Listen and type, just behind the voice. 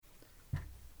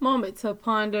Moment to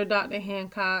ponder, Dr.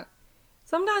 Hancock.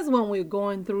 Sometimes when we're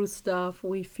going through stuff,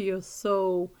 we feel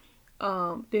so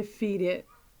defeated.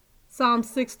 Psalm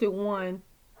 61,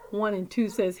 1 and 2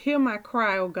 says, Hear my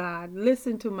cry, O God.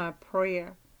 Listen to my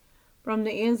prayer. From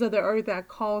the ends of the earth I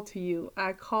call to you.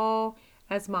 I call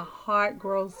as my heart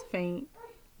grows faint.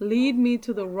 Lead me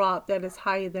to the rock that is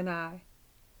higher than I.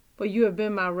 For you have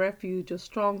been my refuge, a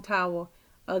strong tower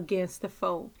against the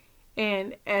foe.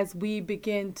 And as we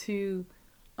begin to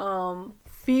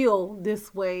feel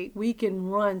this way, we can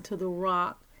run to the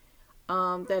rock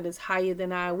that is higher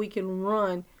than I. We can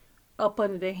run up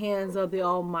under the hands of the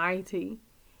Almighty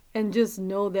and just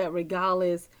know that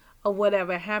regardless of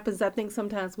whatever happens, I think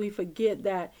sometimes we forget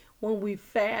that when we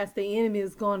fast, the enemy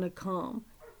is going to come.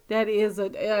 That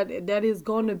is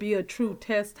going to be a true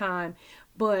test time.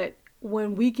 But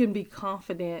when we can be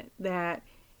confident that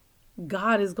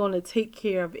God is going to take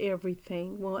care of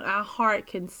everything, when our heart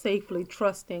can safely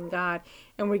trust in God,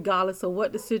 and regardless of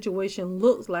what the situation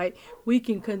looks like, we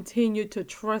can continue to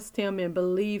trust Him and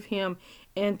believe Him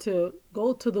and to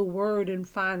go to the Word and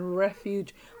find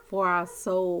refuge for our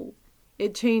soul.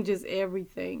 It changes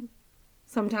everything.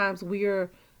 Sometimes we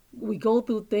go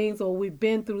through things, or we've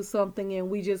been through something, and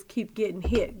we just keep getting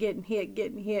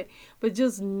hit. But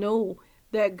just know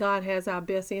that God has our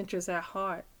best interests at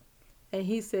heart. And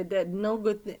He said that no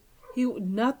good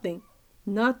thing,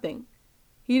 nothing.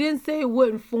 He didn't say it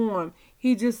wouldn't form.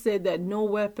 He just said that no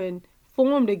weapon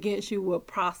formed against you will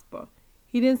prosper.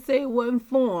 He didn't say it wouldn't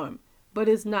form, but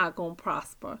it's not going to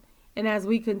prosper. And as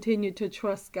we continue to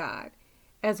trust God,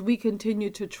 as we continue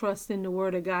to trust in the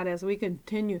Word of God, as we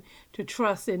continue to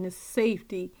trust in the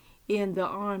safety in the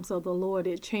arms of the Lord,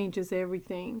 it changes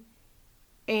everything.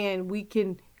 And we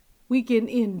can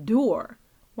endure.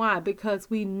 Why? Because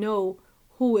we know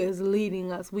who is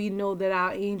leading us. We know that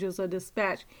our angels are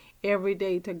dispatched every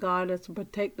day to guard us, to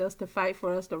protect us, to fight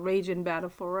for us, to rage in battle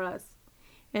for us.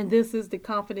 And this is the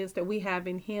confidence that we have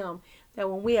in Him, that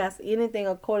when we ask anything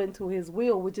according to His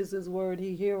will, which is His word,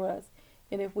 He hears us.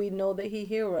 And if we know that He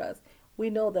hears us, we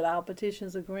know that our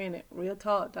petitions are granted. Real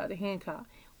talk, Dr. Hancock.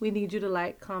 We need you to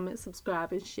like, comment,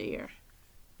 subscribe, and share.